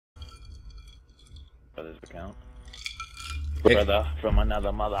brother's account. Brother from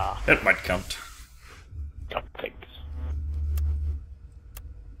another mother. It might count. Cupcakes.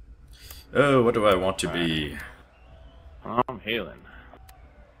 Oh, what do I want to be? I'm healing.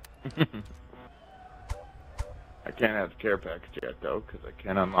 I can't have care package yet though, because I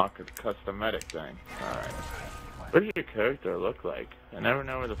can't unlock a custom medic thing. Alright. What does your character look like? I never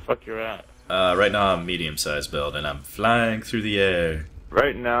know where the fuck you're at. Right now I'm medium-sized build, and I'm flying through the air.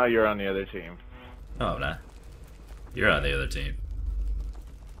 Right now you're on the other team. Oh, nah. You're on the other team.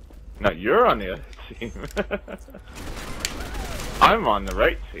 No, you're on the other team. I'm on the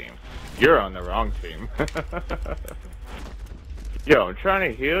right team. You're on the wrong team. Yo, I'm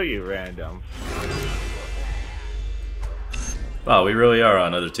trying to heal you, random. Wow, we really are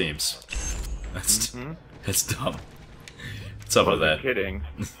on other teams. That's that's dumb. What's up with that? Kidding.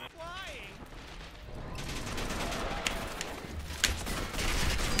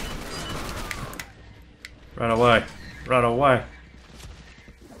 Run away! Run away!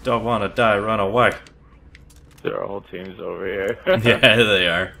 Don't want to die. Run away! There are whole teams over here. Yeah, they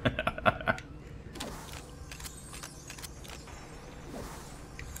are.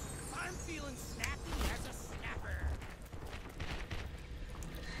 I'm feeling snappy as a snapper.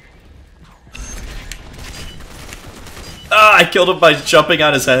 Ah, I killed him by jumping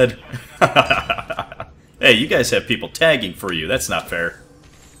on his head. Hey, you guys have people tagging for you. That's not fair.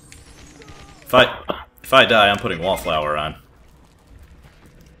 If I die, I'm putting wallflower on.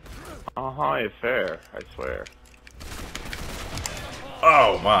 It's fair, I swear.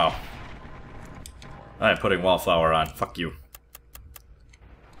 Oh, wow. I'm putting wallflower on. Fuck you.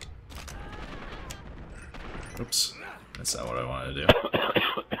 Oops. That's not what I wanted to do.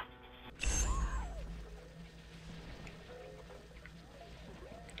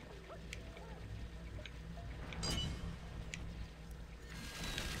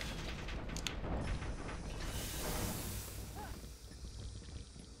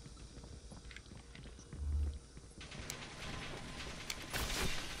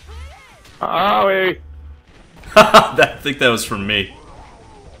 Owie! I think that was from me.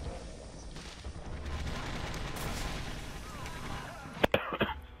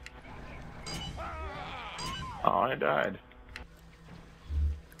 Oh, I died.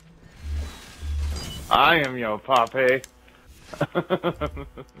 I am your papi.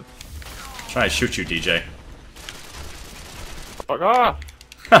 Try to shoot you, DJ. Fuck off!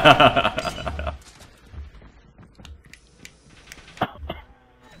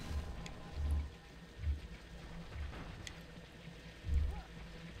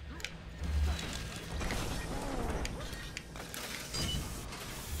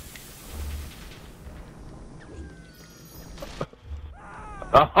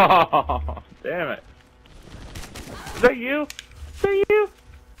 Oh, damn it. Is that you? Is that you?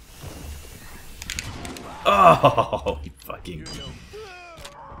 Oh, you fucking...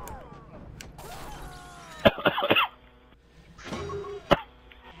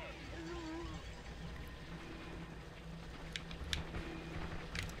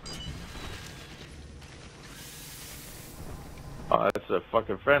 Oh, that's a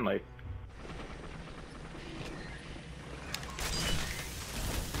fucking friendly.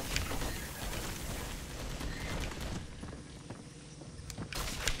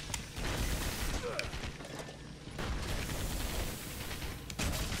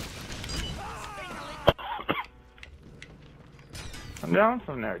 I'm down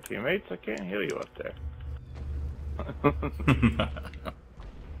from there, teammates. I can't heal you up there.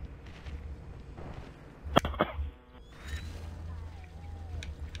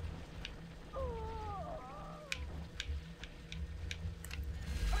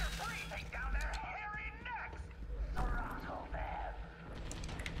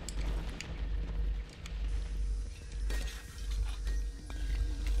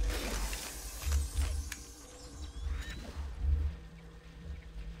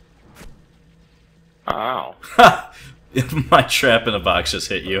 Ow. My trap in the box just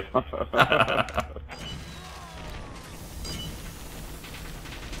hit you.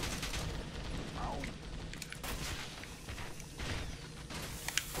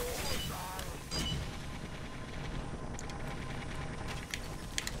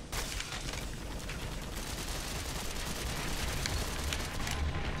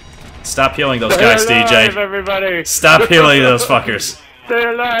 Stop healing those guys, Stay alive, DJ. everybody! Stop healing those fuckers. Stay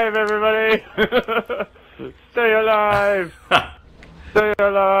alive, everybody! Stay alive! Stay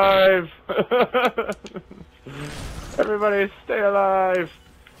alive! Everybody, stay alive!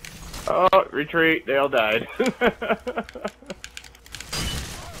 Oh, retreat! They all died.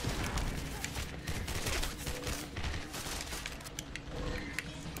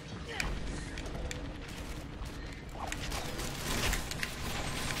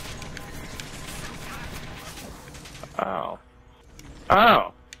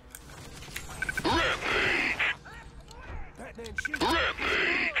 Oh. Batman shoot.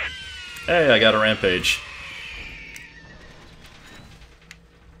 Hey, I got a rampage.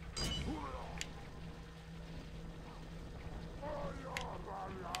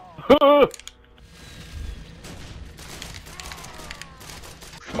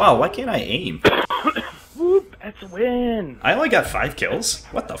 Wow, why can't I aim? Whoop, that's a win. I only got 5 kills?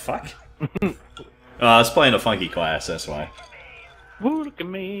 What the fuck? I was playing a funky class, that's why. Woo, look at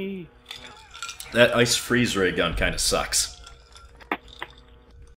me. That ice freeze ray gun kinda sucks.